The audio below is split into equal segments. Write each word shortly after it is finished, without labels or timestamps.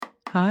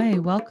Hi,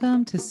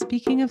 welcome to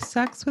Speaking of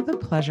Sex with the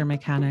Pleasure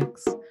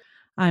Mechanics.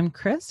 I'm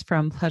Chris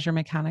from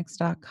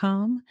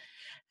pleasuremechanics.com.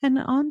 And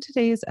on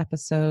today's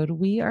episode,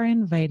 we are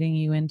inviting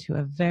you into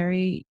a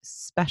very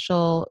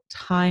special,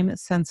 time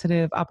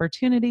sensitive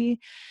opportunity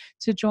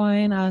to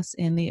join us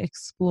in the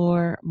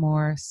Explore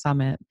More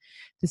Summit.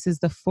 This is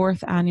the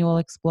fourth annual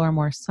Explore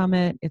More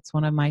Summit. It's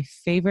one of my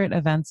favorite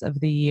events of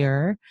the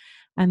year.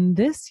 And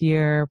this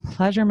year,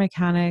 Pleasure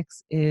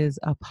Mechanics is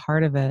a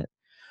part of it.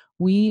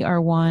 We are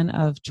one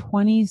of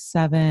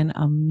 27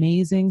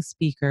 amazing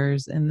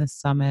speakers in this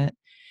summit.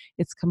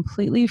 It's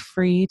completely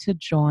free to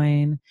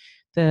join.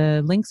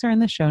 The links are in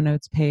the show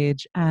notes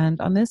page. And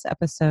on this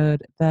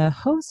episode, the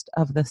host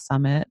of the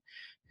summit,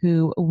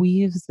 who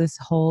weaves this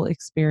whole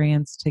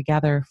experience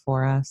together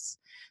for us,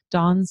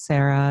 Dawn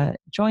Serra,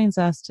 joins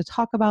us to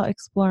talk about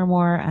Explore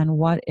More and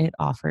what it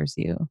offers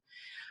you.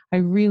 I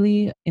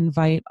really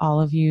invite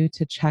all of you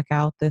to check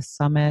out this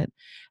summit,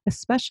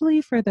 especially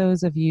for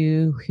those of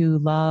you who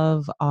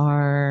love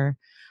our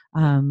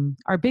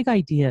big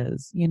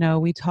ideas. You know,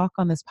 we talk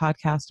on this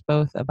podcast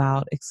both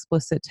about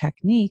explicit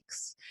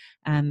techniques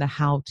and the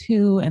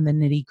how-to and the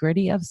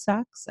nitty-gritty of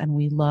sex, and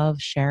we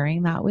love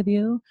sharing that with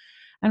you.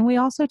 And we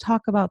also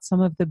talk about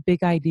some of the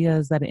big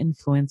ideas that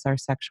influence our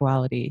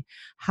sexuality,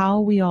 how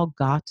we all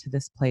got to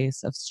this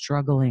place of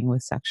struggling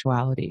with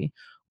sexuality,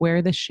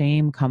 where the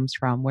shame comes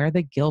from, where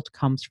the guilt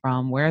comes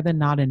from, where the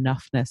not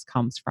enoughness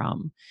comes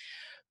from.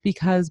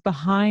 Because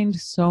behind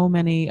so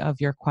many of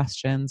your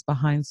questions,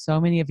 behind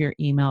so many of your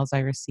emails I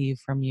receive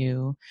from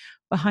you,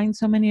 behind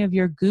so many of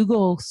your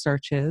Google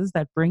searches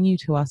that bring you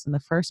to us in the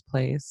first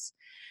place,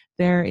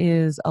 there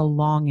is a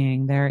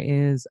longing, there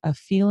is a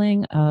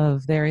feeling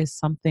of there is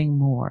something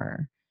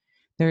more.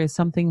 There is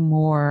something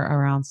more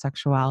around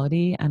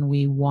sexuality, and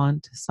we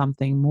want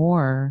something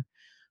more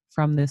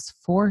from this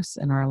force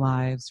in our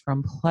lives,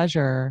 from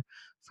pleasure,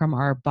 from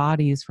our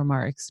bodies, from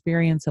our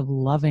experience of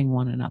loving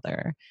one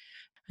another.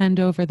 And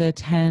over the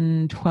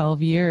 10,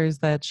 12 years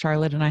that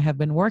Charlotte and I have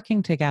been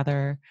working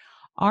together,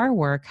 our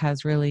work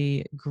has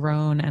really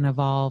grown and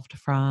evolved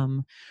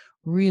from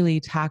really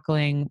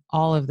tackling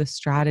all of the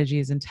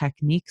strategies and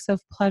techniques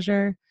of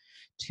pleasure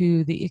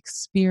to the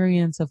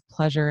experience of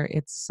pleasure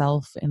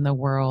itself in the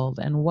world.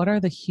 And what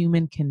are the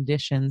human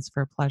conditions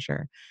for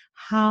pleasure?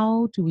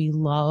 How do we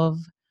love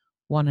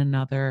one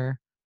another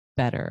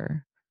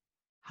better?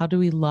 How do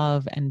we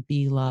love and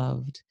be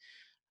loved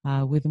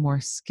with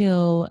more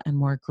skill and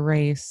more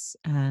grace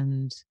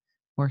and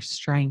more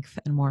strength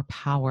and more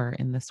power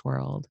in this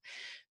world?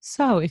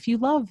 So if you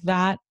love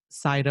that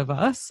side of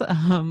us,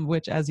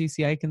 which as you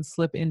see, I can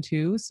slip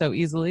into so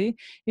easily,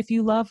 if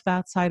you love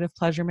that side of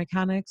pleasure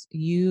mechanics,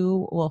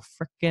 you will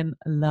freaking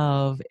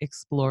love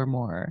Explore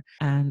More.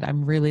 And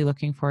I'm really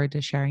looking forward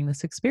to sharing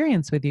this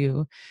experience with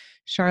you.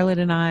 Charlotte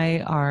and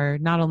I are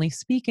not only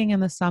speaking in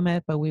the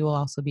summit, but we will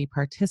also be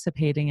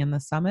participating in the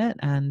summit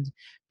and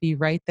be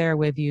right there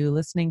with you,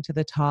 listening to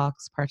the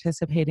talks,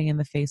 participating in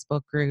the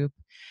Facebook group.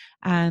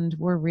 And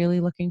we're really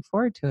looking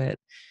forward to it.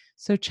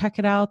 So check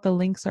it out. The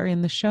links are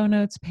in the show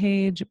notes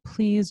page.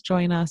 Please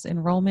join us.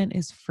 Enrollment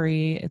is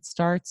free. It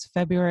starts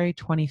February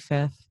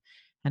 25th,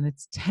 and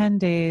it's 10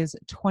 days,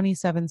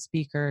 27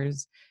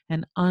 speakers,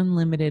 and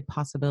unlimited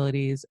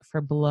possibilities for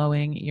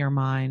blowing your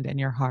mind and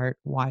your heart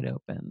wide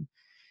open.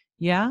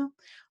 Yeah?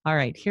 All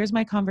right. Here's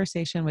my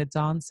conversation with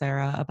Dawn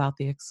Serra about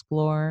the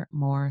Explore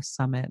More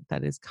Summit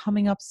that is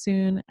coming up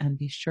soon, and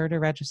be sure to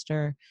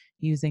register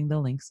using the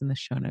links in the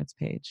show notes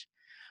page.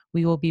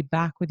 We will be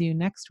back with you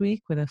next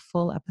week with a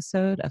full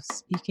episode of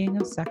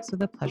Speaking of Sex with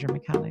the Pleasure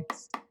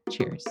Mechanics.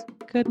 Cheers.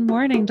 Good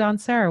morning, Dawn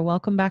Serra.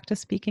 Welcome back to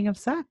Speaking of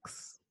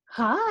Sex.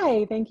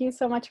 Hi, thank you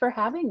so much for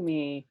having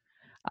me.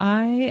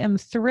 I am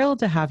thrilled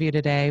to have you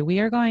today. We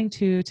are going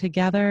to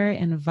together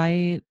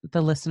invite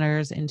the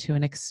listeners into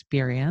an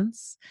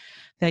experience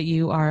that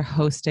you are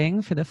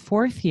hosting for the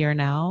fourth year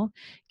now.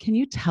 Can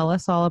you tell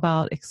us all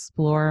about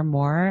Explore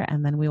More,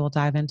 and then we will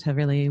dive into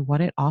really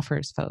what it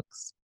offers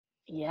folks?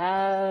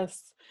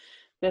 Yes,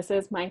 this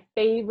is my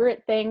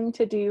favorite thing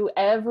to do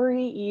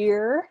every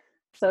year.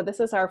 So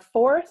this is our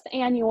fourth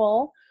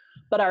annual,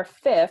 but our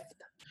fifth,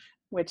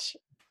 which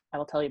I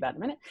will tell you about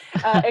in a minute,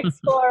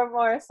 Explore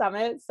More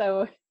Summit.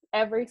 So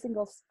every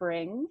single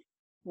spring,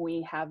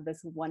 we have this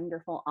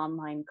wonderful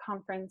online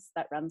conference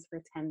that runs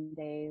for 10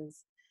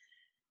 days.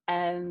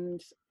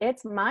 And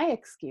it's my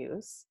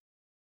excuse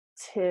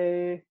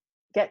to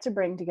get to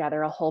bring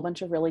together a whole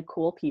bunch of really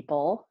cool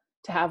people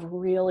to have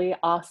really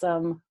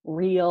awesome,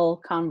 real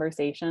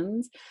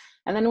conversations.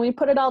 And then we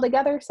put it all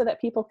together so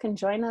that people can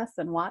join us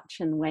and watch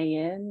and weigh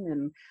in.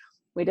 And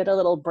we did a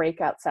little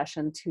breakout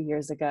session 2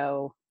 years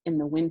ago in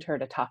the winter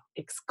to talk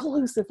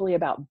exclusively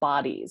about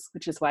bodies,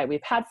 which is why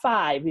we've had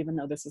 5, even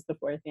though this is the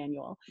 4th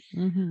annual.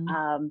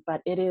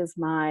 But it is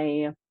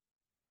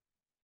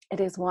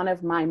one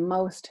of my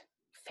most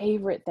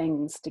favorite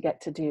things to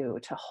get to do,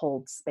 to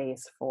hold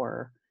space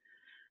for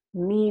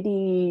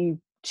meaty,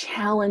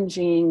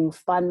 challenging,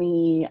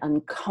 funny,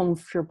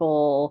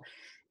 uncomfortable,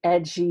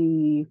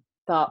 edgy,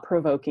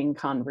 thought-provoking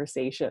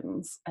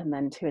conversations, and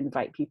then to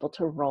invite people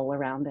to roll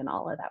around in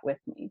all of that with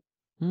me.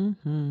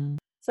 Mm-hmm.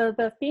 So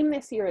the theme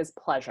this year is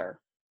pleasure,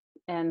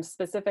 and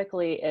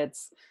specifically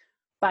it's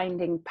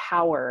finding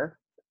power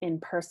in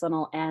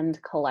personal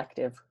and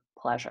collective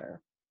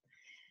pleasure.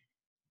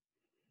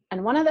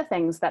 And one of the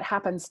things that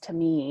happens to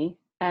me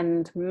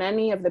and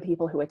many of the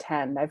people who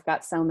attend, I've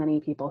got so many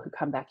people who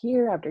come back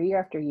year after year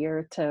after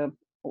year to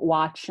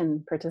watch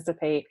and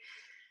participate.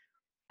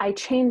 I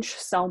change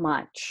so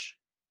much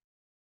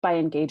by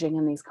engaging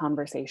in these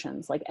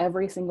conversations. Like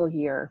every single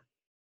year,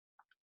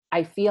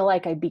 I feel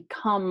like I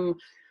become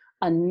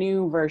a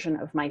new version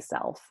of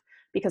myself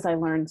because I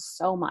learned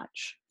so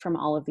much from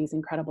all of these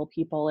incredible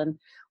people. And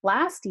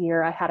last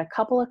year, I had a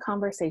couple of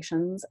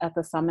conversations at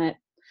the summit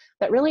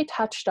that really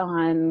touched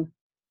on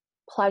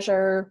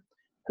pleasure,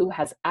 who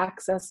has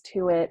access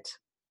to it,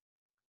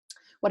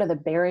 what are the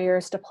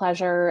barriers to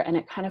pleasure, and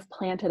it kind of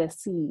planted a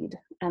seed.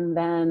 And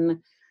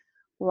then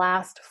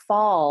last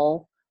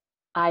fall,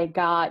 I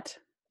got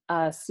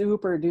a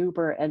super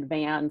duper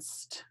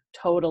advanced,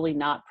 totally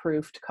not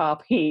proofed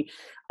copy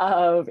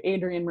of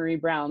Adrienne Maree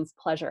Brown's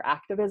Pleasure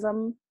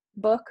Activism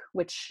book,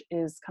 which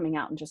is coming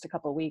out in just a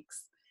couple of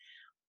weeks.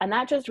 And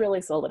that just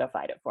really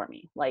solidified it for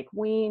me. Like,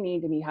 we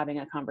need to be having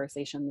a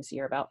conversation this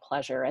year about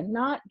pleasure, and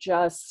not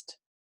just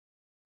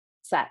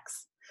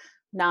sex,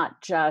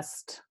 not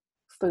just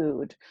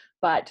food,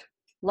 but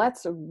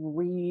let's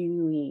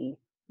really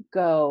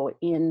go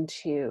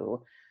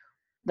into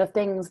the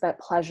things that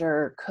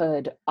pleasure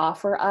could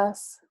offer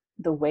us,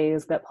 the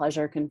ways that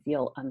pleasure can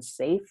feel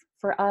unsafe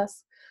for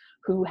us,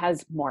 who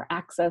has more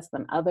access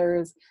than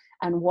others,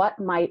 and what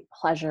might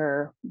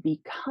pleasure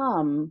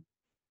become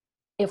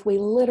if we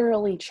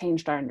literally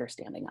changed our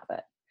understanding of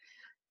it.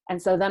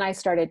 And so then I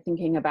started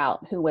thinking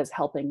about who was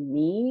helping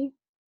me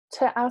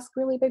to ask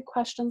really big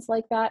questions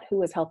like that, who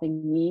was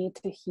helping me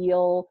to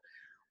heal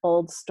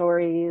old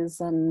stories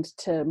and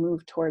to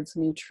move towards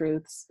new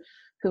truths,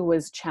 who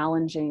was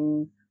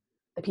challenging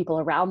the people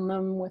around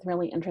them with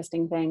really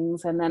interesting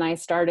things. And then I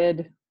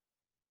started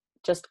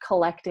just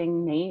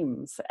collecting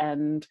names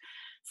and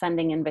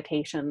sending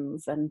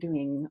invitations and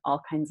doing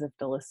all kinds of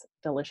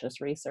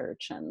delicious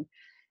research.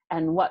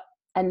 And what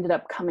ended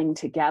up coming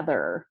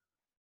together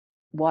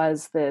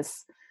was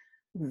this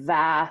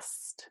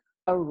vast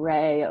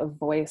array of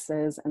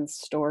voices and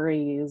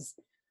stories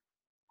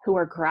who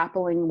are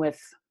grappling with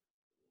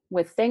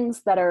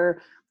things that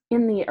are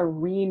in the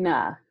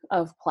arena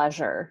of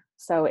pleasure.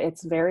 So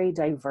it's very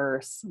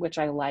diverse, which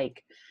I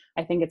like.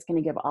 I think it's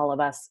going to give all of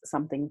us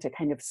something to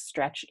kind of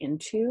stretch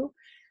into.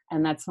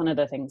 And that's one of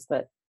the things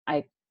that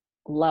I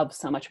love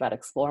so much about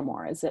Explore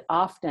More, is it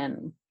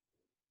often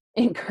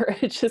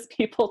encourages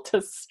people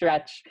to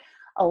stretch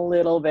a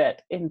little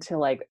bit into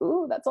like,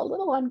 ooh, that's a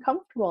little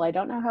uncomfortable. I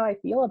don't know how I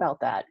feel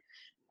about that.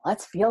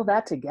 Let's feel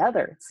that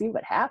together, see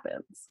what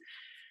happens.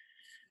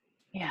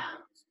 Yeah.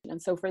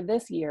 And so for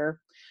this year,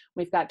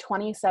 we've got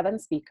 27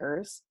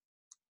 speakers,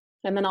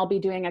 and then I'll be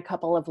doing a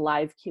couple of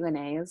live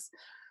Q&As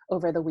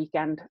over the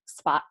weekend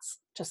spots,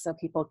 just so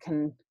people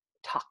can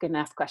talk and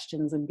ask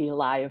questions and be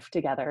live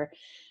together.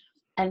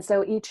 And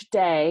so each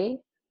day,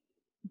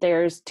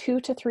 there's 2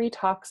 to 3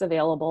 talks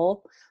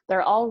available.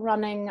 They're all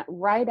running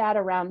right at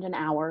around an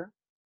hour,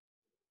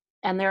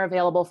 and they're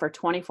available for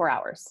 24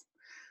 hours.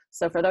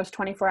 So for those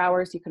 24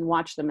 hours, you can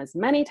watch them as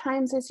many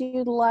times as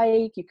you'd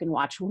like. You can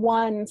watch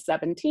one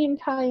 17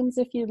 times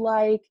if you'd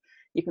like.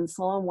 You can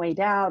slow them way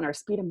down or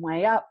speed them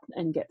way up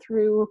and get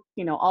through,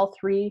 all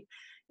 3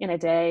 in a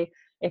day.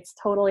 It's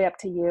totally up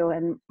to you.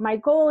 And my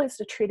goal is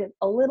to treat it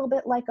a little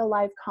bit like a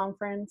live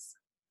conference,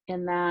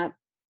 in that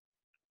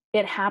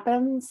it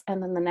happens,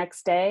 and then the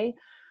next day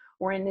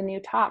we're into new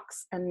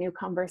talks and new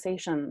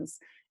conversations.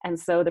 And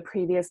so the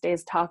previous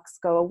day's talks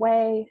go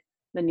away,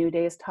 the new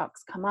day's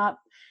talks come up,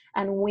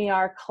 and we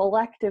are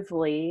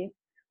collectively,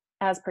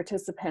 as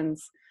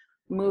participants,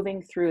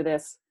 moving through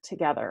this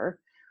together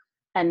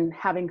and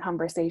having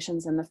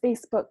conversations in the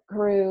Facebook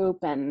group.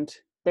 And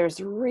there's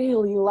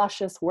really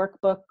luscious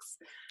workbooks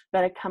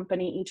that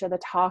accompany each of the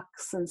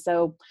talks. And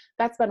so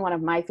that's been one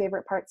of my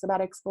favorite parts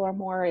about Explore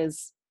More,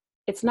 is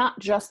it's not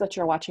just that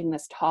you're watching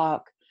this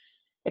talk,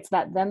 it's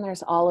that then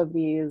there's all of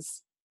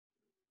these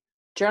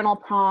journal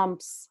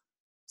prompts,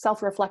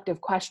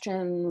 self-reflective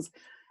questions,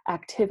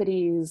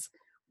 activities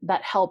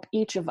that help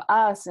each of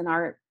us in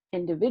our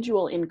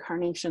individual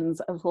incarnations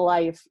of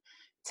life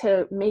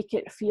to make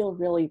it feel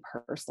really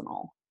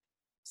personal,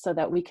 so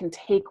that we can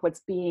take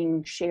what's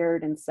being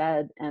shared and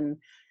said and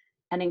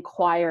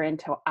inquire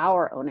into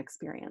our own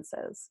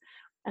experiences.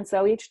 And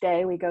so each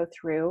day we go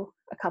through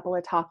a couple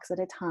of talks at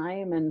a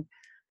time, and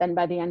then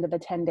by the end of the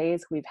 10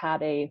 days, we've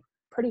had a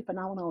pretty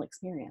phenomenal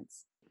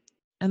experience.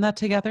 And that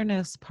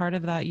togetherness, part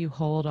of that you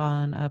hold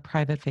on a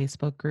private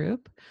Facebook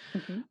group,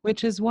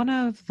 which is one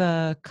of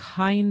the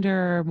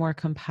kinder, more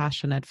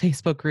compassionate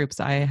Facebook groups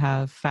I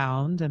have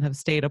found and have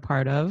stayed a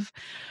part of.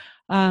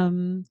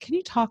 Can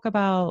you talk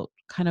about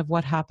kind of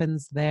what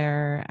happens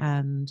there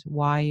and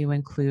why you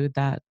include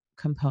that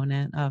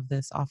component of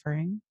this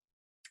offering?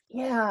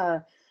 Yeah.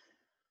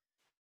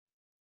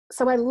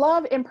 So I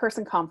love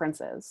in-person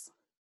conferences,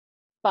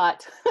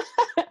 but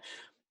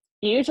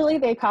usually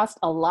they cost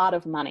a lot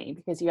of money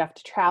because you have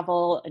to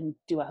travel and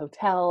do a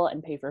hotel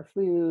and pay for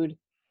food.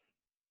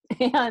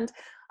 And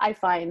I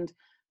find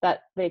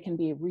that they can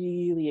be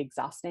really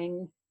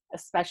exhausting,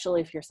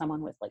 especially if you're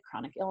someone with like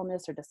chronic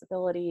illness or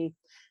disability.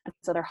 And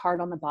so they're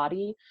hard on the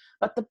body.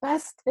 But the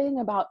best thing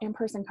about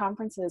in-person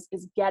conferences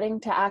is getting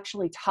to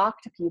actually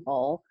talk to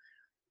people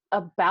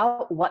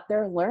about what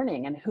they're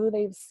learning and who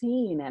they've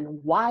seen and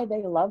why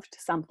they loved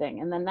something.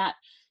 And then that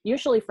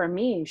usually for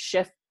me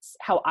shifts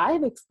how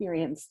I've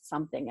experienced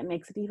something and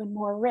makes it even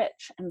more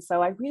rich. And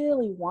so I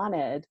really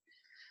wanted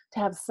to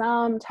have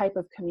some type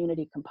of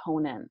community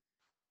component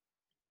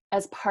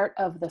as part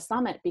of the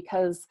summit,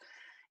 because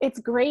it's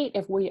great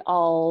if we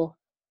all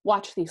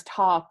watch these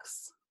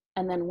talks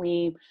and then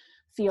we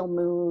feel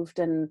moved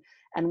and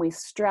we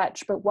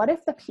stretch, but what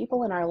if the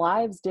people in our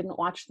lives didn't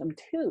watch them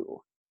too?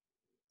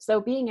 So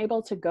being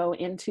able to go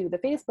into the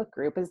Facebook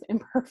group, as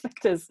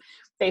imperfect as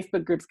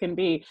Facebook groups can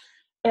be,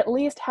 at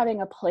least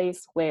having a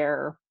place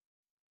where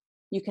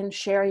you can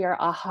share your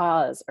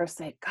ahas or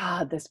say,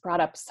 God, this brought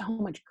up so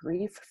much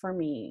grief for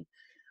me.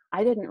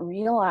 I didn't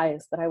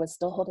realize that I was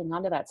still holding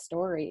on to that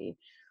story.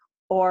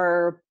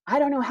 Or I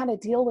don't know how to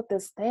deal with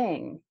this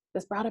thing.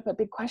 This brought up a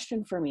big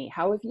question for me.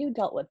 How have you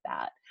dealt with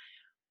that?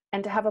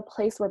 And to have a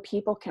place where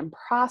people can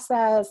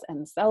process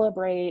and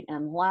celebrate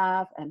and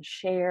laugh and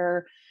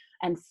share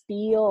and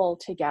feel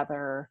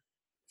together,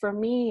 for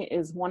me,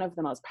 is one of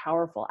the most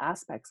powerful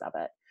aspects of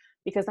it.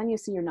 Because then you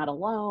see you're not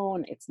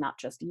alone. It's not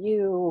just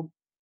you.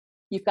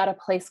 You've got a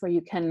place where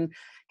you can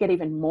get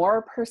even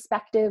more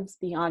perspectives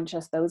beyond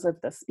just those of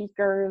the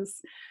speakers.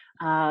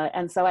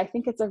 And so I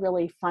think it's a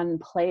really fun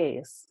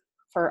place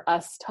for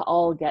us to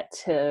all get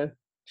to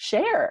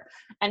share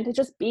and to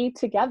just be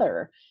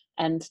together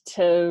and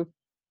to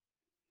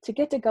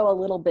get to go a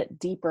little bit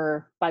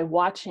deeper by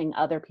watching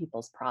other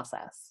people's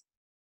process.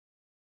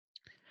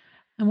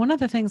 And one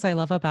of the things I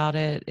love about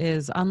it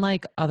is,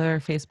 unlike other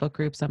Facebook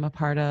groups I'm a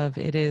part of,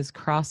 it is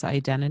cross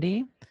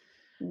identity.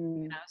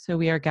 Mm. So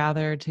we are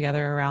gathered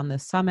together around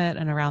this summit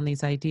and around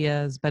these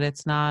ideas, but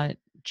it's not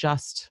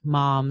just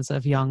moms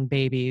of young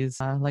babies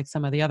like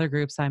some of the other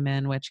groups I'm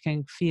in, which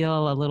can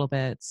feel a little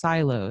bit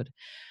siloed.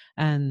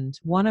 And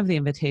one of the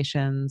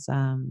invitations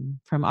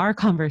from our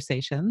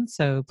conversation,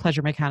 so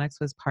Pleasure Mechanics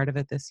was part of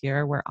it this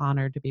year. We're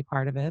honored to be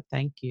part of it.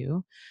 Thank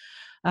you.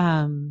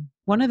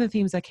 One of the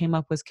themes that came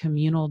up was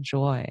communal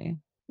joy.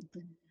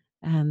 Mhm.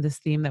 And this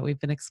theme that we've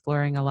been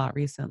exploring a lot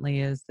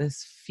recently is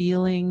this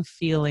feeling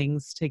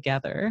feelings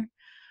together,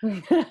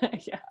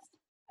 Yes.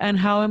 and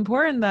how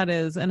important that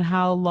is and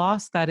how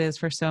lost that is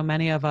for so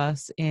many of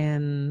us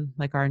in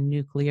like our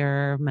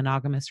nuclear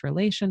monogamous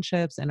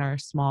relationships and our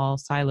small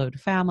siloed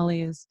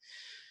families.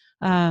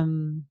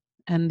 Um,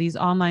 and these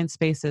online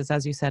spaces,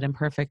 as you said,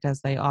 imperfect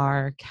as they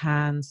are,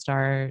 can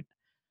start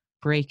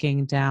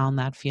breaking down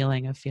that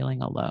feeling of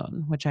feeling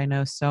alone, which I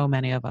know so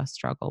many of us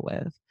struggle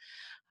with.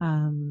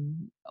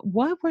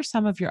 What were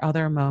some of your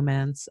other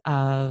moments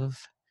of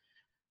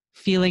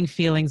feeling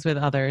feelings with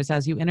others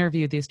as you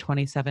interviewed these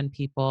 27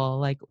 people?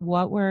 Like,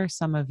 what were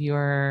some of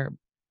your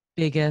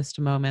biggest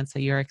moments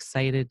that you're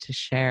excited to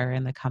share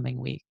in the coming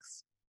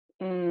weeks?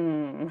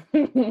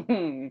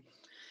 Mm.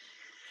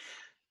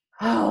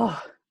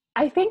 Oh,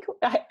 I think,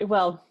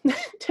 well,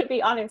 to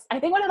be honest, I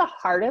think one of the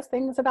hardest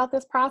things about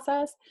this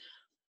process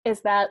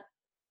is that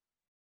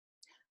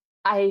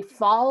I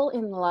fall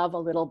in love a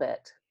little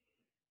bit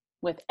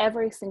with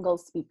every single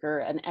speaker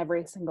and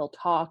every single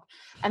talk.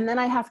 And then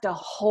I have to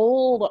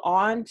hold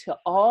on to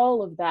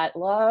all of that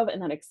love and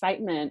that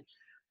excitement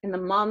in the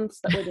months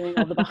that we're doing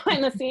all the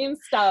behind the scenes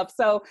stuff.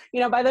 So,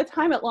 by the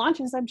time it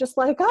launches, I'm just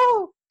like,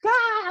 oh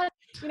God,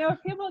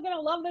 people are going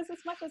to love this as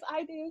much as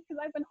I do, because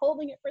I've been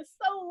holding it for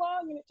so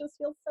long and it just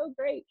feels so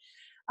great.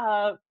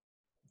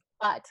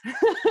 But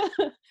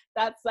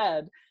that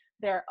said,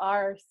 there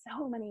are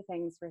so many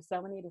things for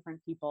so many different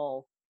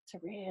people to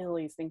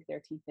really sink their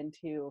teeth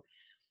into.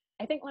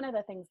 I think one of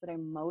the things that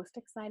I'm most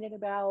excited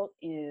about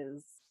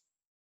is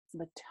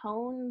the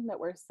tone that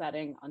we're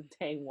setting on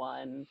day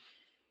one,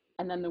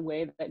 and then the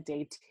way that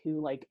day two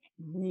like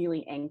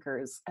really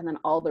anchors, and then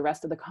all the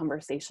rest of the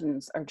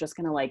conversations are just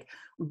going to like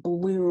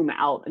bloom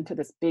out into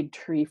this big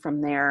tree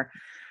from there.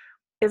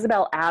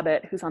 Isabel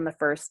Abbott, who's on the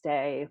first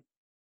day,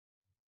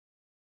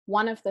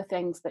 one of the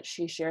things that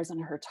she shares in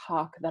her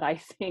talk that I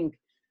think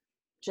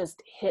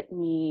just hit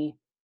me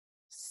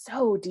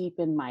so deep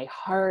in my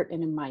heart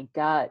and in my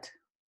gut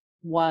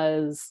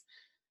was,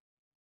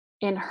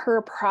 in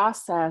her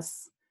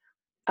process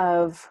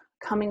of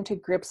coming to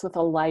grips with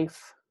a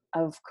life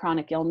of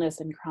chronic illness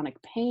and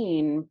chronic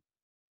pain,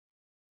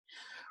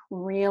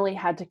 really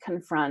had to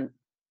confront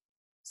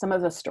some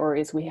of the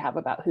stories we have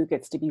about who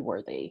gets to be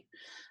worthy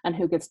and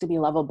who gets to be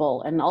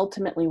lovable. And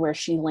ultimately where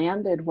she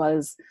landed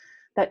was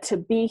that to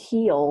be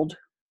healed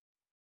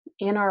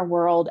in our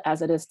world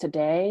as it is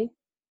today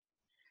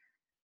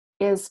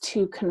is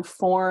to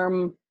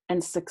conform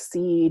and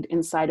succeed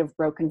inside of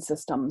broken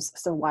systems.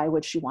 So why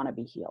would she want to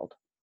be healed?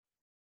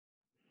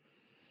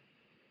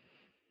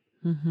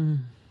 Mm-hmm.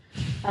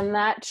 And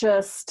that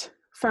just,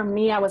 for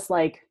me, I was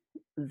like,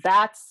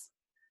 that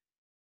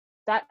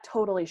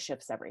totally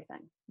shifts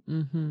everything.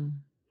 Mm-hmm.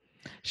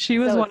 She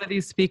was So one it's, of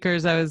these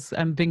speakers.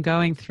 I've been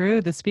going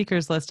through the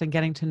speakers list and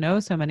getting to know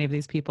so many of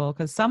these people,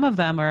 because some of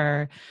them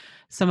are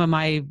some of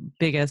my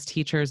biggest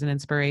teachers and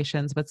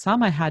inspirations, but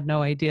some I had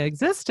no idea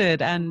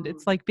existed. And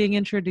it's like being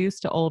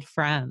introduced to old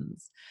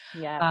friends.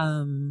 yes.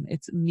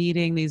 It's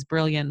meeting these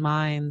brilliant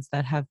minds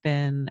that have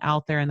been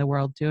out there in the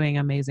world doing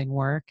amazing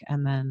work.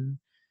 And then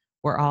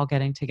we're all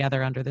getting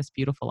together under this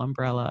beautiful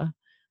umbrella.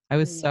 I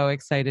was Yeah. so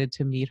excited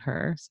to meet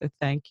her. So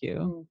thank you.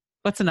 Mm.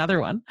 What's another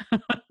one?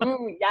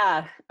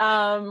 Yeah.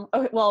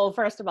 Well,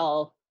 first of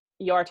all,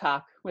 your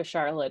talk with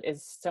Charlotte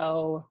is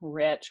so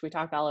rich. We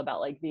talk all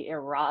about like the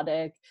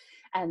erotic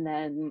and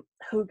then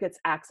who gets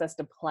access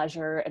to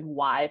pleasure and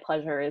why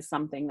pleasure is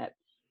something that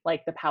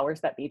like the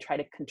powers that be try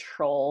to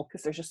control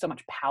because there's just so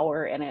much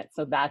power in it.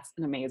 So that's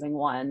an amazing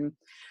one.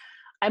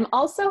 I'm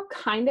also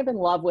kind of in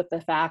love with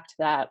the fact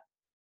that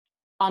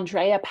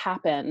Andrea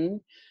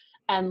Pappin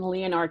and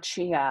Leonard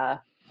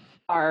Chia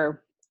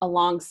are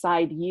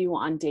alongside you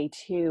on day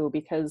 2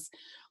 because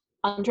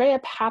Andrea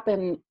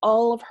Pappin,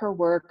 all of her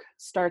work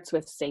starts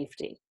with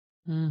safety.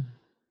 Mm.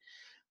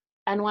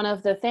 And one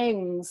of the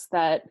things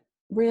that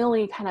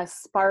really kind of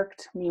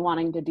sparked me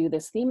wanting to do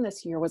this theme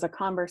this year was a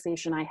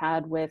conversation I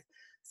had with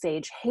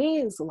Sage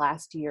Hayes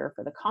last year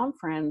for the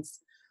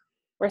conference,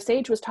 where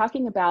Sage was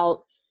talking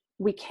about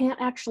we can't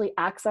actually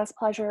access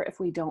pleasure if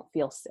we don't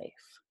feel safe.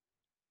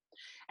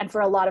 And for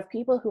a lot of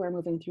people who are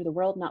moving through the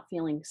world not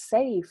feeling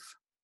safe,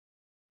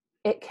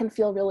 it can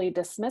feel really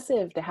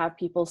dismissive to have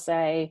people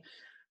say,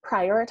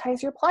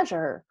 prioritize your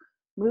pleasure,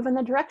 move in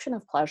the direction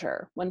of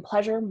pleasure, when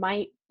pleasure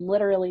might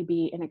literally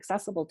be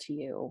inaccessible to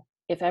you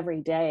if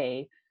every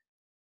day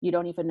you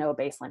don't even know a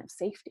baseline of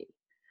safety.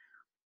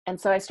 And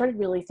so I started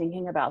really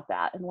thinking about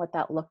that and what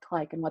that looked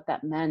like and what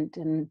that meant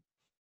and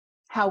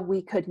how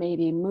we could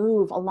maybe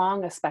move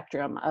along a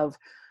spectrum of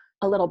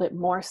a little bit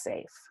more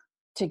safe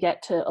to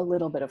get to a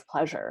little bit of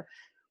pleasure.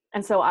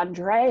 And so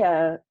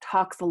Andrea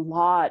talks a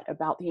lot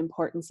about the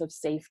importance of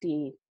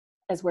safety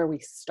as where we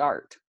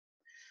start,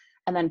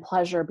 and then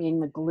pleasure being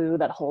the glue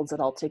that holds it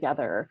all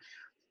together.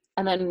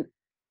 And then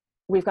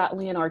we've got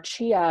Leonard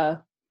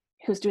Chia,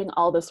 who's doing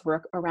all this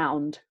work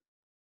around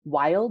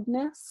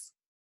wildness.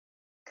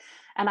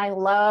 And I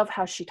love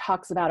how she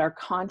talks about our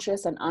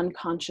conscious and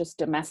unconscious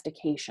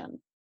domestication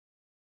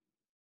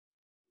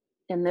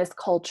in this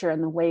culture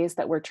and the ways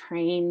that we're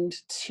trained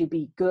to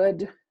be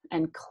good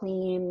and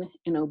clean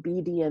and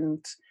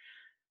obedient,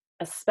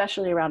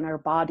 especially around our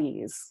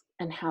bodies,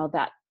 and how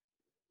that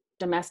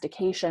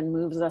domestication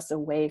moves us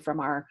away from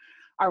our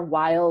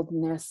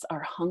wildness,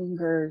 our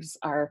hungers,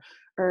 our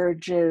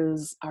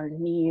urges, our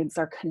needs,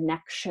 our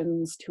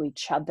connections to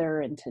each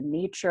other and to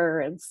nature.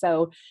 And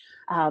so,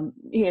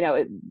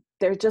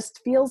 there just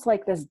feels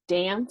like this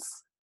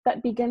dance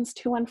that begins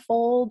to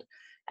unfold.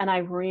 And I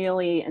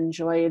really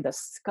enjoy the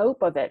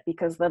scope of it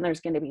because then there's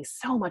going to be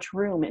so much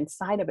room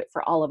inside of it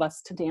for all of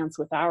us to dance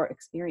with our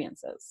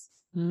experiences.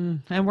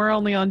 And we're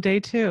only on day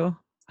 2.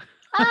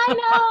 I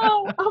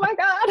know. Oh my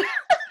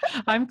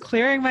God. I'm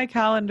clearing my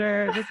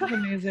calendar. This is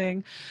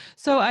amazing.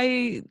 So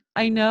I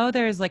know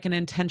there's like an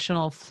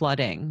intentional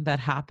flooding that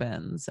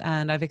happens,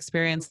 and I've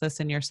experienced this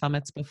in your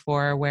summits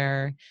before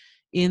where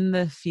in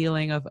the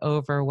feeling of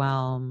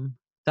overwhelm,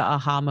 the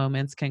aha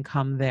moments can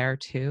come there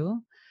too.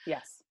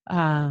 Yes.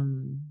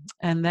 And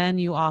then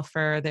you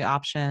offer the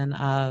option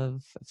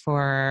of,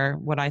 for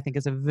what I think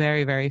is a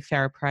very, very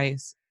fair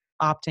price,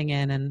 opting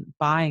in and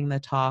buying the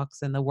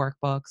talks and the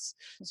workbooks.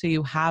 So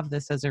you have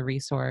this as a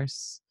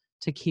resource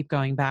to keep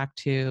going back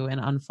to and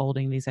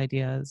unfolding these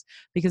ideas,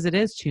 because it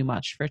is too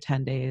much for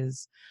 10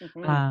 days.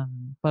 Mm-hmm.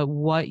 But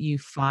what you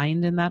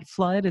find in that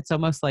flood, it's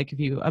almost like if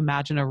you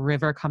imagine a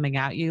river coming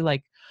at you,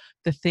 like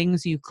the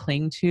things you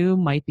cling to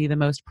might be the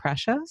most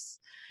precious.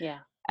 Yeah.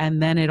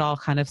 And then it all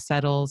kind of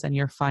settles and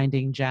you're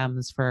finding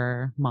gems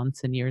for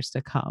months and years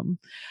to come.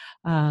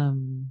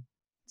 Um,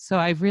 so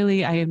I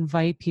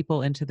invite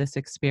people into this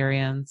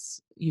experience.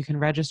 You can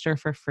register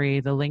for free.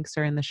 The links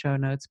are in the show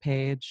notes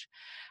page.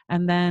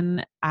 And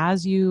then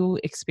as you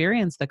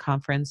experience the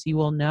conference, you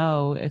will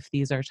know if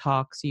these are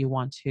talks you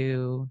want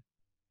to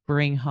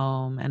bring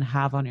home and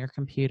have on your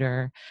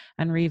computer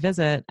and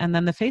revisit. And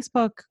then the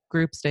Facebook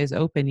group stays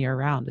open year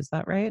round. Is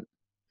that right?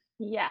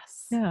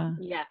 Yes. Yeah.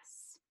 Yes.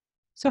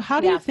 So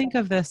how do you Yes. think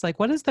of this? Like,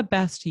 what is the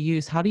best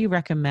use? How do you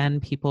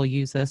recommend people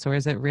use this? Or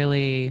is it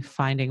really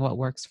finding what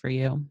works for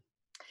you?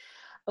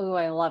 Oh,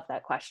 I love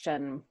that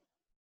question.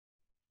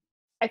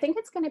 I think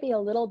it's going to be a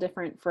little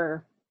different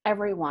for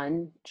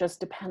everyone, just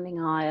depending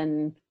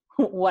on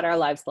what our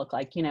lives look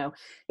like. You know,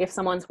 if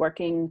someone's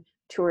working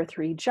 2 or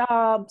 3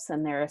 jobs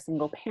and they're a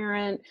single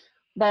parent,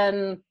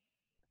 then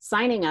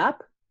signing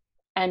up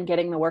and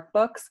getting the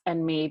workbooks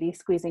and maybe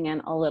squeezing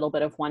in a little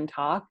bit of one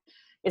talk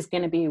is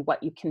going to be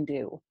what you can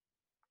do.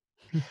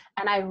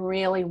 And I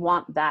really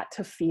want that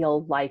to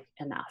feel like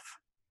enough.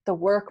 The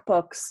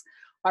workbooks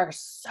are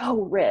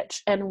so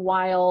rich. And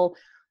while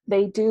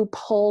they do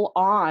pull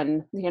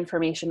on the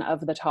information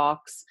of the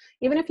talks.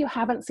 Even if you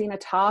haven't seen a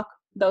talk,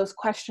 those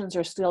questions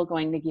are still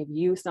going to give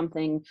you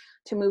something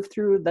to move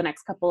through the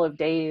next couple of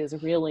days,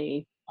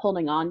 really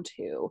holding on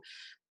to.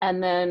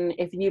 And then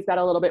if you've got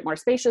a little bit more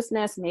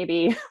spaciousness,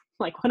 maybe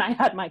like when I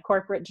had my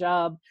corporate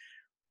job,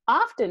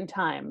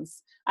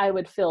 oftentimes I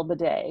would fill the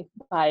day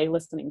by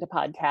listening to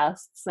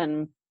podcasts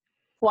and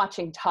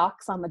watching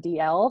talks on the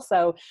DL.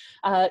 So,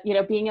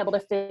 being able to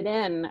fit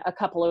in a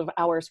couple of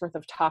hours worth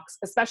of talks,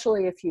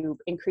 especially if you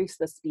increase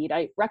the speed,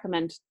 I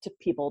recommend to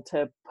people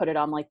to put it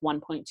on like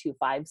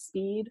 1.25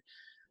 speed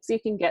so you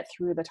can get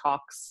through the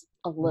talks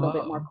a little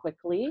bit more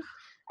quickly,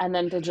 and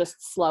then to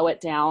just slow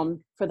it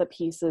down for the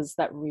pieces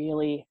that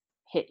really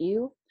hit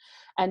you.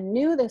 And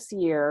new this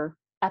year,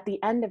 at the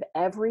end of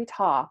every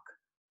talk,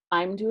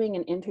 I'm doing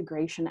an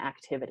integration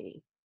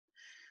activity.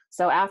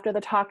 So after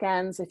the talk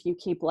ends, if you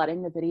keep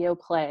letting the video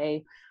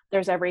play,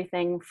 there's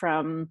everything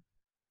from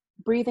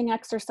breathing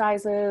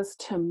exercises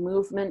to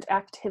movement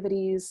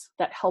activities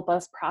that help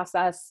us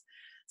process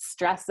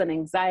stress and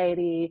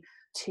anxiety,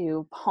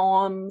 to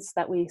poems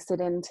that we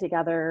sit in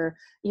together,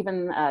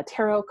 even a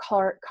tarot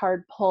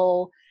card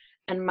pull.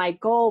 And my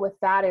goal with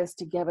that is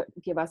to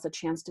give us a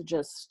chance to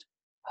just,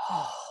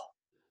 oh,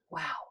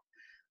 wow,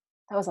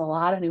 that was a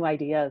lot of new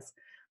ideas.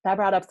 That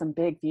brought up some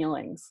big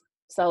feelings.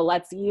 So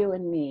let's you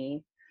and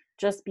me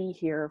just be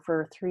here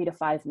for 3 to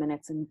 5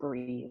 minutes and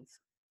breathe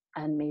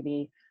and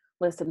maybe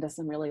listen to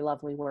some really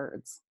lovely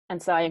words.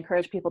 And so I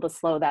encourage people to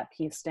slow that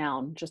piece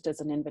down just as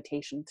an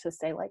invitation to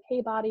say like,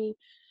 hey body,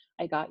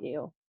 I got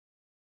you.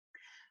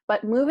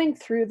 But moving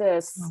through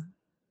this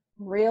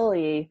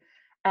really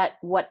at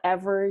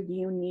whatever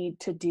you need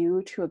to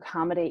do to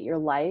accommodate your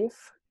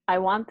life, I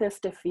want this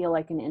to feel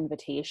like an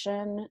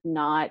invitation,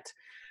 not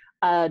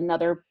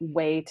another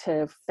way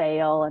to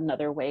fail,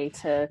 another way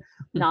to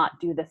not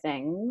do the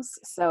things.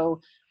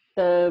 So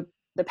the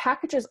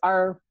packages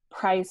are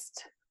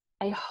priced,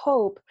 I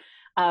hope,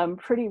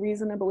 pretty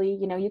reasonably.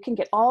 You can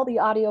get all the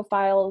audio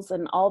files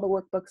and all the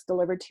workbooks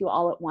delivered to you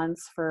all at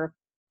once for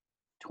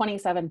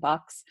 $27.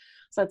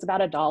 So it's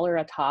about $1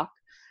 a talk.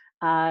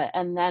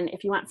 And then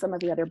if you want some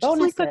of the other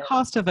bonuses, just like the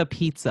cost of a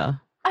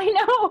pizza. I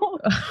know,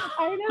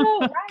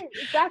 right?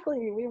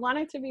 Exactly. We want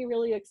it to be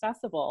really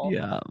accessible.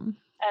 Yeah.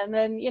 And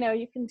then,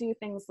 you can do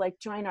things like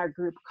join our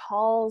group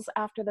calls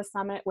after the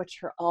summit, which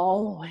are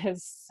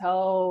always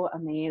so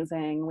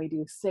amazing. We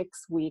do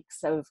 6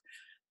 weeks of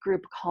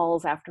group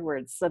calls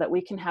afterwards so that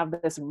we can have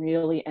this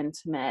really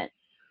intimate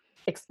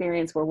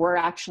experience where we're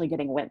actually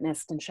getting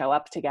witnessed and show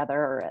up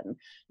together. And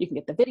you can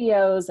get the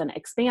videos and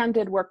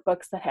expanded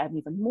workbooks that have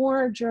even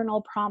more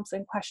journal prompts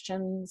and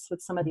questions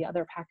with some of the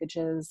other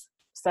packages.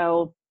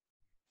 So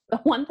the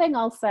one thing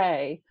I'll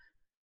say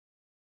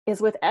is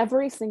with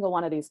every single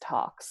one of these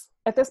talks,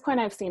 at this point,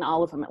 I've seen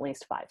all of them at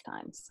least 5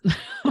 times.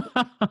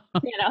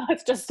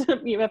 It's just,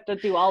 you have to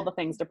do all the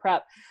things to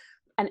prep.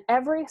 And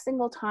every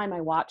single time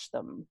I watch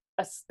them,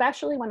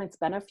 especially when it's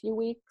been a few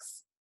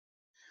weeks,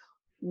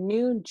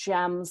 new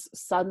gems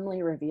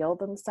suddenly reveal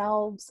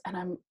themselves,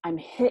 and I'm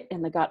hit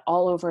in the gut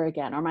all over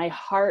again, or my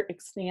heart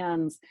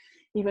expands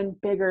even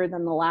bigger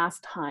than the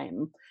last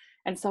time.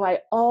 And so I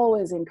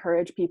always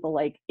encourage people,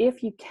 like,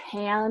 if you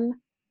can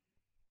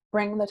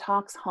bring the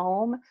talks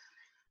home,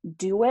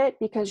 do it,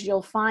 because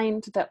you'll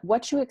find that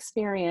what you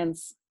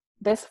experience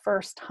this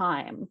first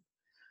time,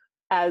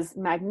 as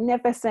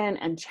magnificent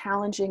and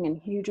challenging and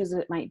huge as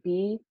it might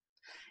be,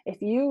 if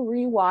you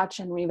rewatch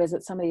and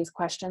revisit some of these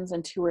questions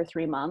in 2 or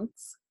 3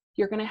 months,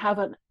 you're going to have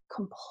a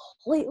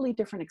completely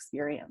different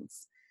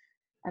experience.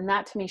 And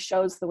that to me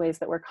shows the ways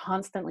that we're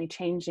constantly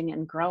changing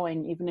and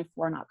growing, even if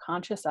we're not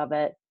conscious of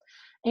it.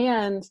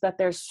 And that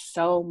there's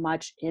so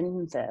much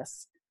in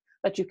this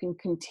that you can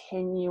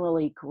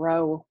continually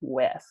grow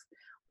with.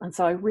 And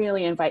so I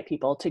really invite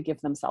people to give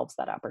themselves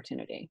that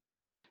opportunity.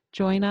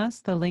 Join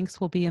us. The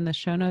links will be in the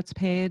show notes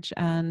page,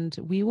 and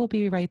we will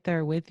be right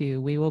there with you.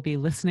 We will be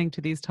listening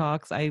to these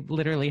talks. I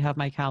literally have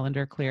my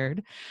calendar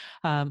cleared.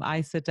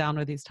 I sit down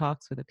with these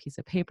talks with a piece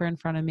of paper in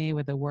front of me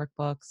with the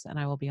workbooks, and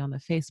I will be on the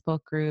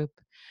Facebook group.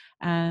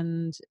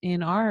 And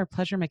in our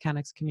Pleasure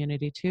Mechanics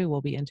community too,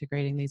 we'll be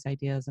integrating these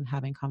ideas and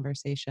having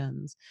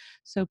conversations.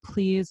 So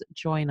please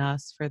join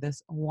us for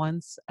this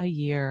once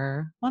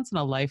in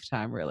a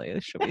lifetime, really,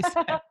 should we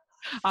say,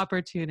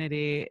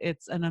 opportunity.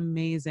 It's an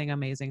amazing,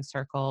 amazing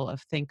circle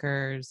of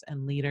thinkers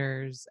and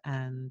leaders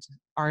and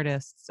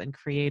artists and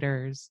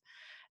creators.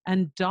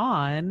 And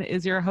Dawn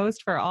is your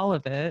host for all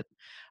of it.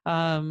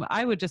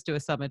 I would just do a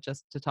summit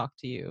just to talk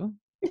to you.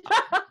 Yay!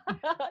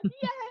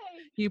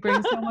 You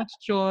bring so much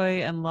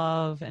joy and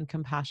love and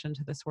compassion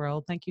to this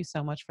world. Thank you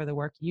so much for the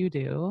work you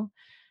do.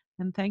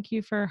 And thank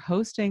you for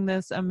hosting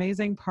this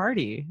amazing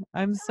party.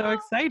 I'm so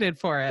excited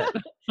for it.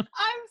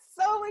 I'm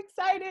so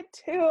excited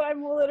too.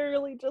 I'm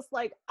literally just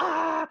like,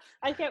 I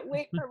can't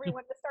wait for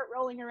everyone to start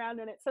rolling around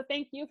in it. So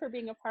thank you for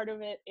being a part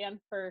of it and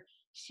for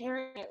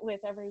sharing it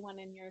with everyone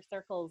in your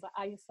circles.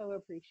 I so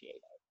appreciate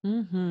it.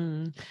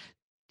 Mm-hmm.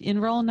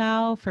 enroll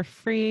now for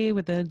free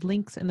with the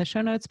links in the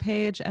show notes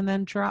page, and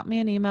then drop me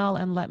an email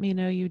and let me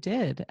know you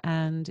did.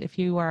 And if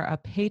you are a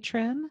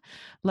patron,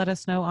 let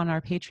us know on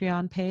our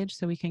Patreon page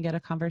so we can get a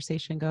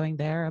conversation going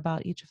there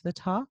about each of the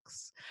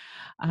talks.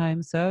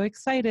 I'm so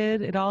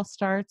excited. It all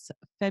starts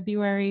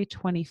February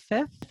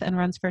 25th and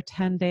runs for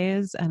 10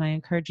 days. And I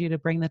encourage you to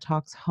bring the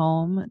talks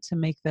home to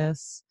make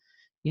this,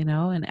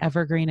 an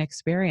evergreen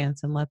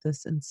experience and let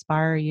this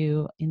inspire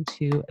you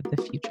into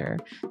the future.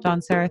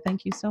 Dawn, Sarah,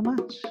 thank you so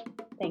much.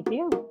 Thank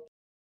you.